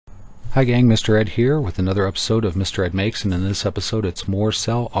Hi gang, Mr. Ed here with another episode of Mr. Ed Makes, and in this episode it's more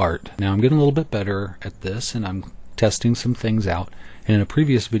cell art. Now I'm getting a little bit better at this and I'm testing some things out. And in a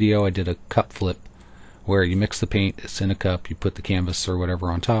previous video I did a cup flip where you mix the paint, it's in a cup, you put the canvas or whatever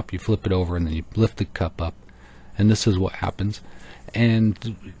on top, you flip it over and then you lift the cup up. And this is what happens.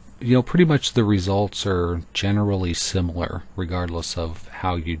 And you know, pretty much the results are generally similar regardless of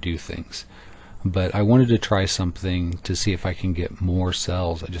how you do things. But I wanted to try something to see if I can get more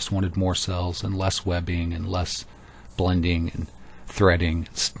cells. I just wanted more cells and less webbing and less blending and threading,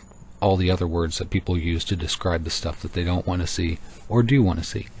 all the other words that people use to describe the stuff that they don't want to see or do want to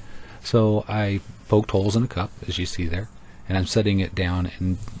see. So I poked holes in a cup, as you see there, and I'm setting it down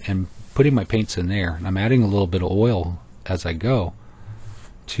and putting my paints in there. And I'm adding a little bit of oil as I go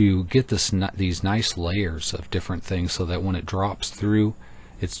to get these nice layers of different things so that when it drops through,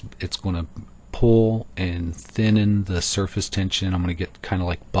 it's going to pull and thinning the surface tension. I'm going to get kind of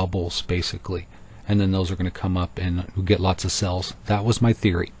like bubbles basically, and then those are going to come up and we'll get lots of cells. That was my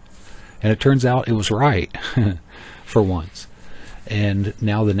theory, and it turns out it was right for once. And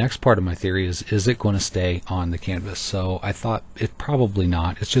now the next part of my theory is it going to stay on the canvas? So I thought it probably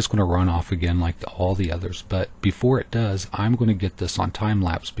not. It's just going to run off again like all the others. But before it does, I'm going to get this on time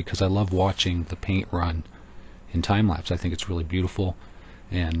lapse because I love watching the paint run in time lapse. I think it's really beautiful,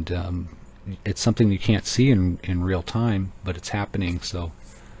 and it's something you can't see in real time, but it's happening. So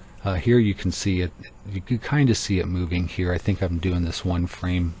here you can see it. You can kind of see it moving here. I think I'm doing this 1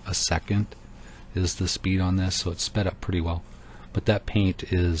 frame a second is the speed on this, so it's sped up pretty well. But that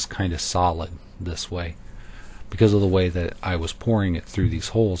paint is kind of solid this way. Because of the way that I was pouring it through these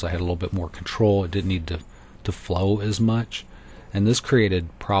holes, I had a little bit more control. It didn't need to flow as much. And this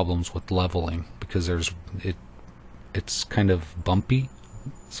created problems with leveling because it's kind of bumpy.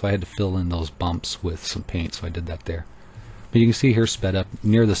 So I had to fill in those bumps with some paint, so I did that there. But you can see here sped up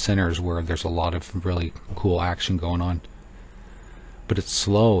near the centers where there's a lot of really cool action going on. But it's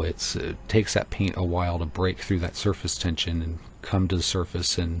slow. It takes that paint a while to break through that surface tension and come to the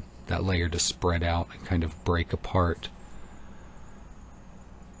surface, and that layer to spread out and kind of break apart.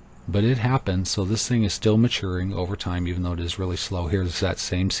 But it happens. So this thing is still maturing over time, even though it is really slow. Here's that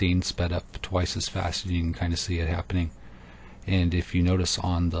same scene sped up twice as fast, and you can kind of see it happening. And if you notice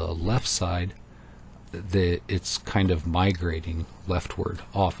on the left side, it's kind of migrating leftward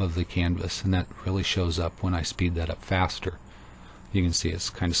off of the canvas, and that really shows up when I speed that up faster. You can see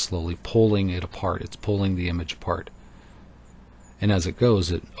it's kind of slowly pulling it apart. It's pulling the image apart. And as it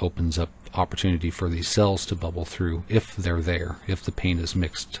goes, it opens up opportunity for these cells to bubble through if they're there, if the paint is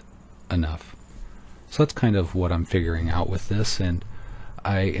mixed enough. So that's kind of what I'm figuring out with this, and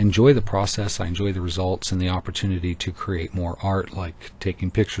I enjoy the process. I enjoy the results and the opportunity to create more art, like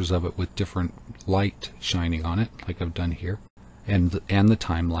taking pictures of it with different light shining on it, like I've done here. And the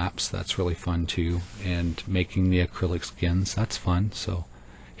time lapse, that's really fun too. And making the acrylic skins, that's fun. So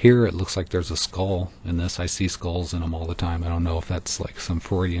here it looks like there's a skull in this. I see skulls in them all the time. I don't know if that's like some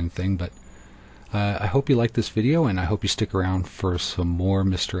Freudian thing, but I hope you like this video, and I hope you stick around for some more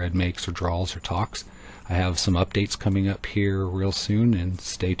Mr. Ed Makes or draws or talks. I have some updates coming up here real soon, and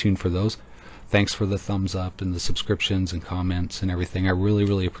stay tuned for those. Thanks for the thumbs up and the subscriptions and comments and everything. I really,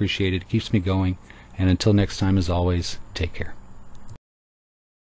 really appreciate it. It keeps me going. And until next time, as always, take care.